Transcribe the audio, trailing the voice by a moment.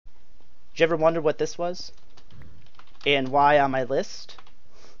Did you ever wonder what this was? And why on my list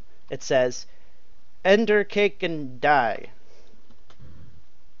it says Ender Cake and Die.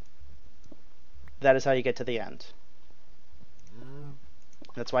 That is how you get to the end.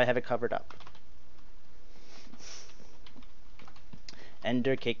 That's why I have it covered up.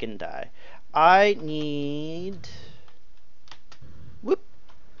 Ender Cake and Die. I need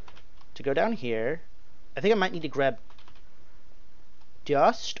to go down here. I think I might need to grab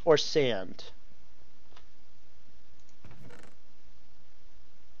dust or sand.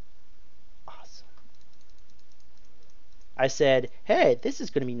 Awesome. I said, hey, this is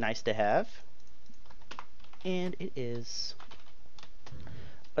going to be nice to have. And it is.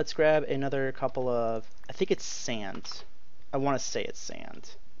 Let's grab another couple of, I think it's sand. I want to say it's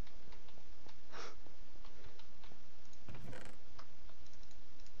sand.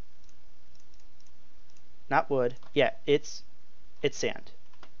 Not wood. Yeah, it's sand.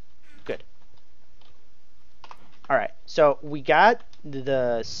 Good. Alright, so we got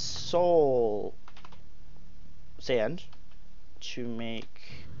the soul sand to make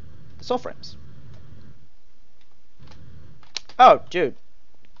the soul frames. Oh, dude.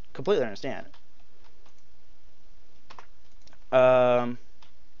 Completely understand. Awesome.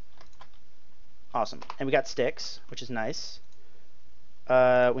 And we got sticks, which is nice.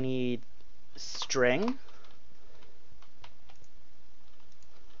 We need string.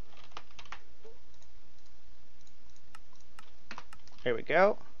 There we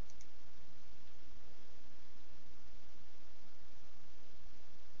go.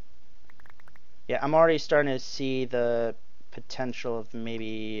 Yeah, I'm already starting to see the potential of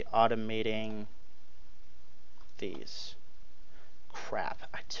maybe automating these. Crap,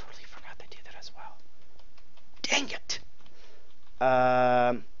 I totally forgot they do that as well. Dang it!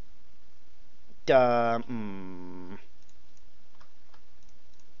 Let's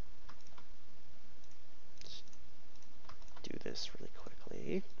do this really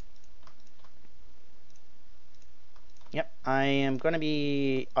quickly. Yep, I am going to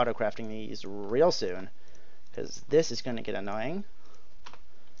be auto-crafting these real soon, because this is going to get annoying.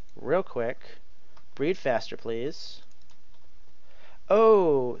 Real quick. Breed faster, please.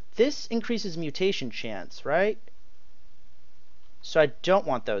 Oh, this increases mutation chance, right? So I don't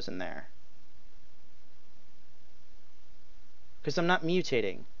want those in there. Because I'm not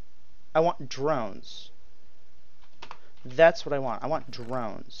mutating. I want drones. That's what I want. I want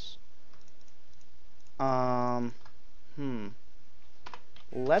drones.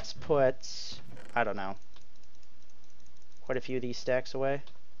 Let's put, I don't know, quite a few of these stacks away.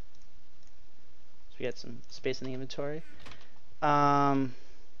 So we got some space in the inventory.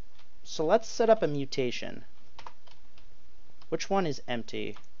 So let's set up a mutation. Which one is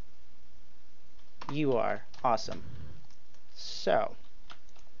empty? You are. Awesome. So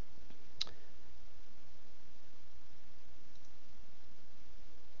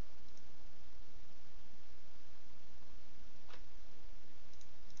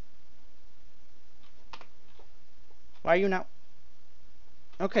why are you not?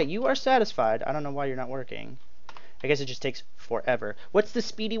 Okay, you are satisfied. I don't know why you're not working. I guess it just takes forever. What's the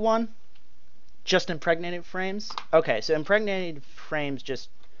speedy one? Just impregnated frames? Okay, so impregnated frames just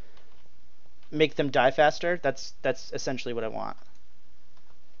make them die faster. That's essentially what I want.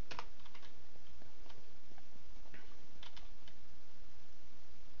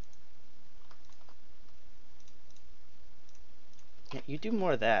 Yeah, you do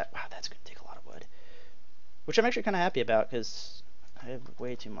more of that. Wow, that's going to take a lot of wood. Which I'm actually kind of happy about, because I have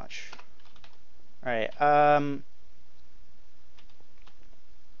way too much. Alright,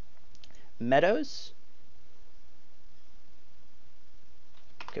 meadows?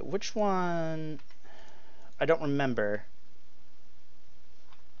 Okay, which one? I don't remember.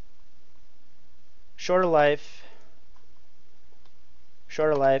 Shorter life.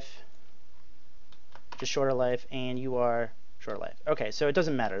 Shorter life. Just shorter life, and you are shorter life. Okay, so it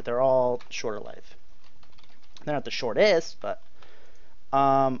doesn't matter. They're all shorter life. They're not the shortest, but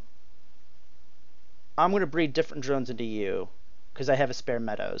I'm going to breed different drones into you, because I have a spare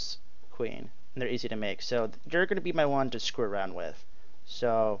meadows queen, and they're easy to make. So you're going to be my one to screw around with.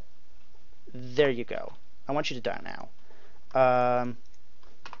 So there you go. I want you to die now.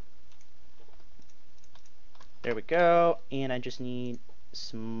 There we go. And I just need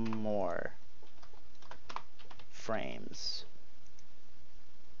some more frames.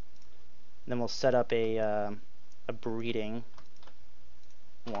 Then we'll set up a breeding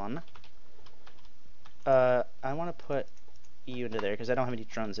one. I want to put you into there because I don't have any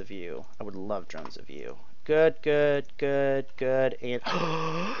drones of you. I would love drones of you. Good, good, good, good. And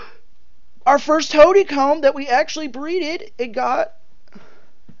our first honeycomb that we actually breeded, it got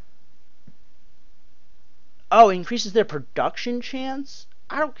Oh, increases their production chance?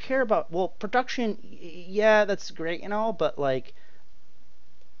 I don't care about, well, production, yeah, that's great and all, but like,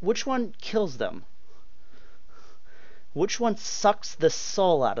 which one kills them? Which one sucks the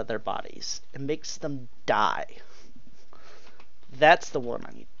soul out of their bodies and makes them die? That's the one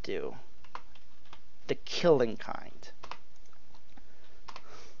I need to do. The killing kind.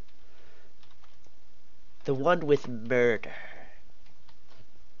 The one with murder.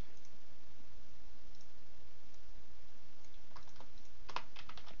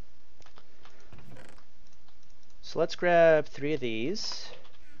 So let's grab 3 of these.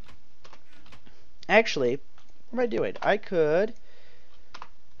 Actually, what am I doing? I could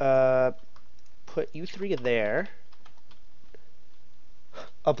put you 3 there.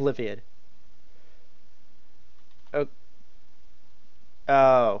 Oblivion. Oh.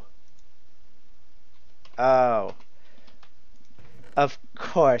 Oh. Oh. Of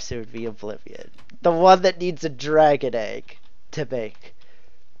course it would be Oblivion. The one that needs a dragon egg to make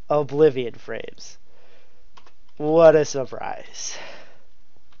Oblivion frames. What a surprise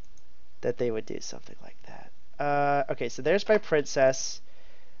that they would do something like that. Okay, so there's my princess.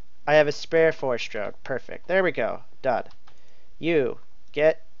 I have a spare 4-stroke. Perfect. There we go. Done. You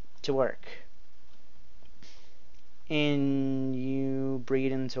get to work. And you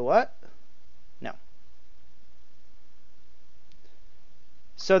breed into what? No.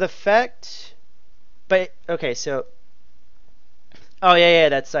 So the effect, but okay, so oh yeah,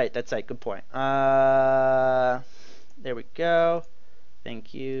 that's right, good point. There we go.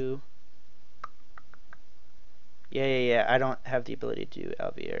 Thank you. Yeah, I don't have the ability to do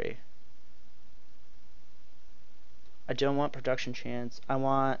alveoli. I don't want production chance. I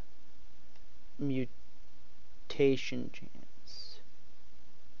want mutation chance.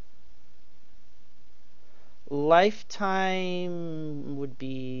 Lifetime would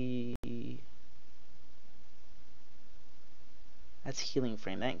be, that's healing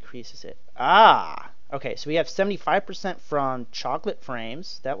frame, that increases it. Ah, okay, so we have 75% from chocolate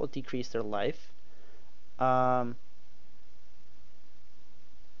frames. That will decrease their life.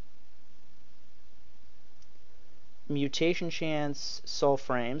 Mutation chance soul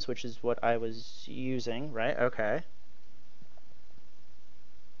frames, which is what I was using, right? Okay.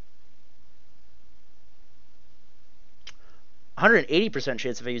 %180%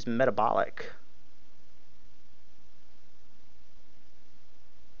 chance if I use metabolic.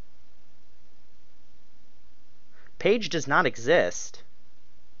 Page does not exist.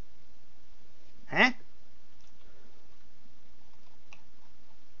 Huh?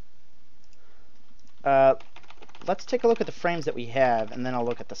 Let's take a look at the frames that we have, and then I'll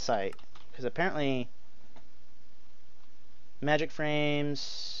look at the site. Because apparently, magic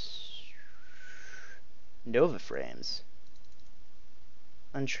frames, Nova frames,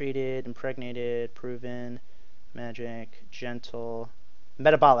 untreated, impregnated, proven, magic, gentle,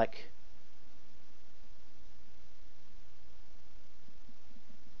 metabolic.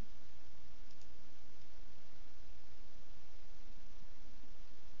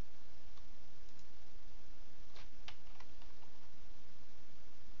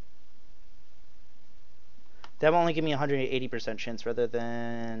 That will only give me 180% chance rather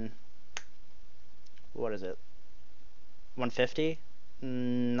than, what is it, 150?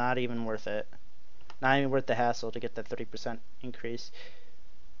 Not even worth it. Not even worth the hassle to get that 30% increase.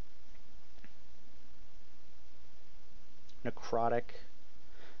 Necrotic.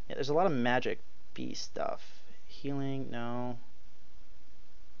 Yeah, there's a lot of magic B stuff. Healing, no.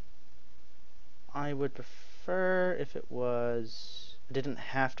 I would prefer if it was, I didn't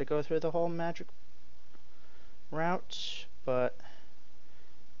have to go through the whole magic route, but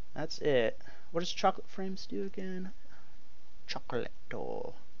that's it. What does chocolate frames do again? Chocolate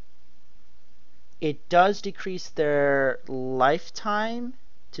doll. It does decrease their lifetime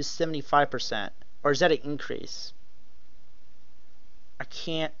to 75%. Or is that an increase? I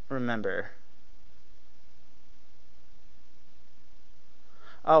can't remember.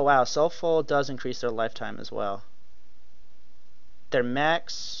 Oh wow, Soulful does increase their lifetime as well. Their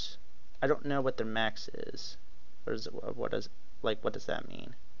max, I don't know what their max is. What does that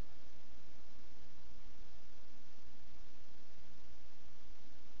mean?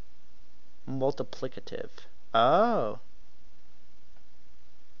 Multiplicative. Oh.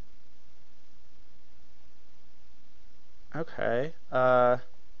 Okay. Oh,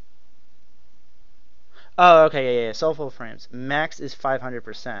 okay, yeah. Soulful frames. Max is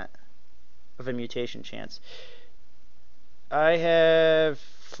 500% of a mutation chance. I have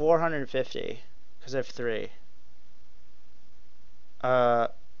 450 because I have 3.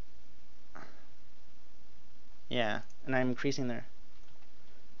 Yeah, and I'm increasing their.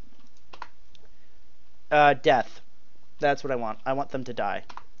 Death. That's what I want. I want them to die.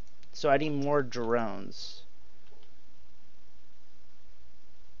 So I need more drones.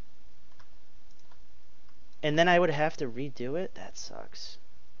 And then I would have to redo it? That sucks.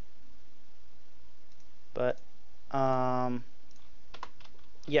 But, yeah,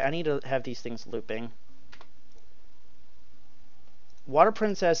 I need to have these things looping. Water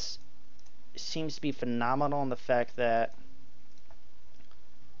Princess seems to be phenomenal in the fact that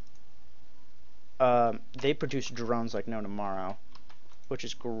they produce drones like no tomorrow, which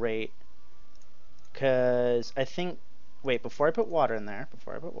is great. Because I think, wait, before I put water in there,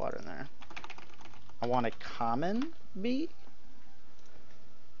 I want a common bee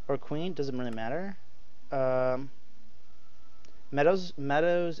or queen, doesn't really matter.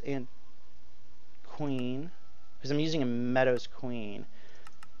 Meadows and queen, because I'm using a meadows queen.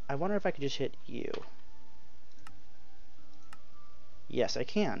 I wonder if I could just hit you. Yes, I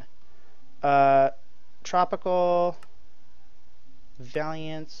can. Tropical,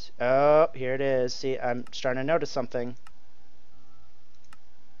 Valiant. Oh, here it is. See, I'm starting to notice something.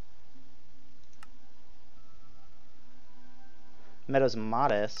 Meadows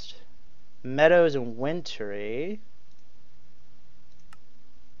Modest. Meadows and Wintry.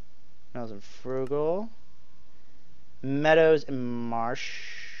 Meadows and Frugal. Meadows and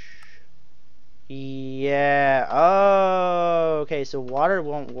Marsh. Yeah. Oh, okay. So water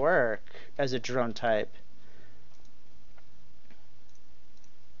won't work as a drone type.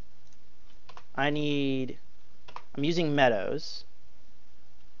 I'm using Meadows.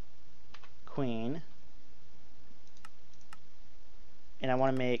 Queen. And I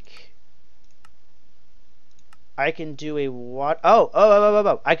want to make... I can do a water...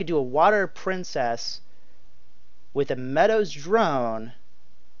 Oh. I could do a Water Princess with a Meadows drone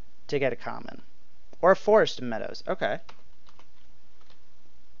to get a common. Or a Forest Meadows. Okay.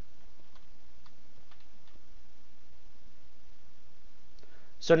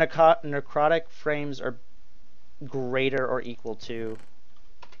 So necrotic frames are greater or equal to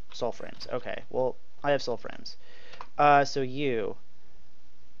soul frames. Okay. Well, I have soul frames. So you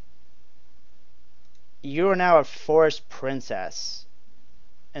are now a Forest Princess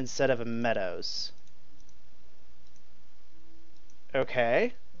instead of a Meadows.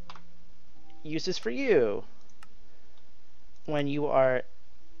 Okay. Uses for you. When you are...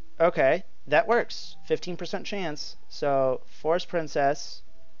 Okay, that works. 15% chance. So, Forest Princess,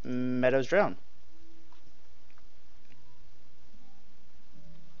 Meadows Drone.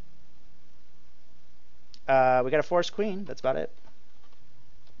 We got a Forest Queen. That's about it.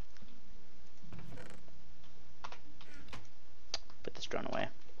 Put this drone away.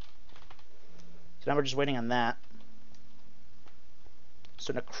 So now we're just waiting on that.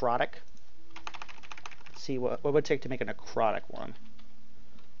 So necrotic. Let's see what would it take to make a necrotic one.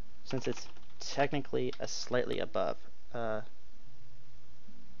 Since it's technically a slightly above.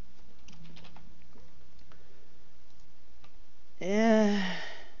 Yeah.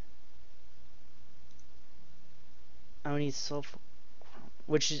 I would need sulfur,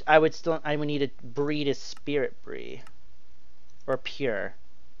 which is I would need to breed a spirit brie or pure.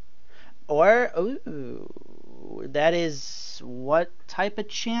 Or, ooh, that is what type of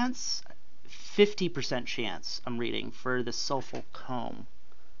chance? 50% chance, I'm reading, for the sulfur comb.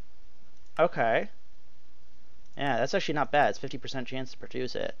 Okay. Yeah, that's actually not bad. It's 50% chance to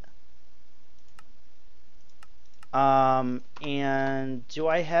produce it. And do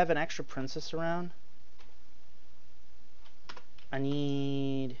I have an extra princess around? I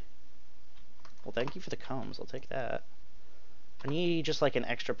need... Well, thank you for the combs. I'll take that. I need just like an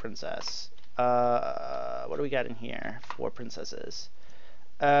extra princess. What do we got in here? 4 princesses.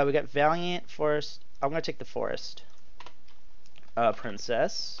 We got Valiant, Forest. I'm going to take the Forest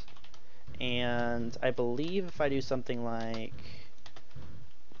Princess. And I believe if I do something like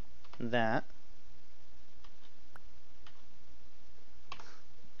that.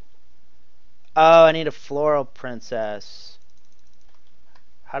 Oh, I need a Floral Princess.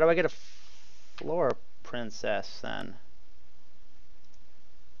 How do I get a Floral Princess then?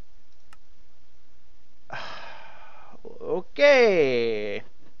 Okay.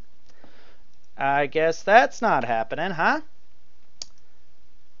 I guess that's not happening, huh?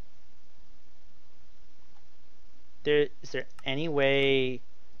 Is there any way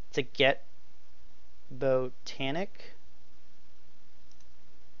to get Botanic?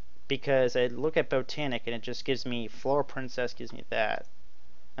 Because I look at Botanic and it just gives me Floral Princess gives me that.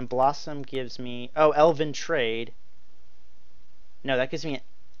 And Blossom gives me... Oh, Elven Trade. No, that gives me a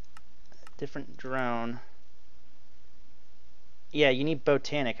different drone. Yeah, you need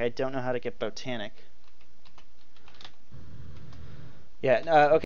Botanic. I don't know how to get Botanic. Yeah, okay.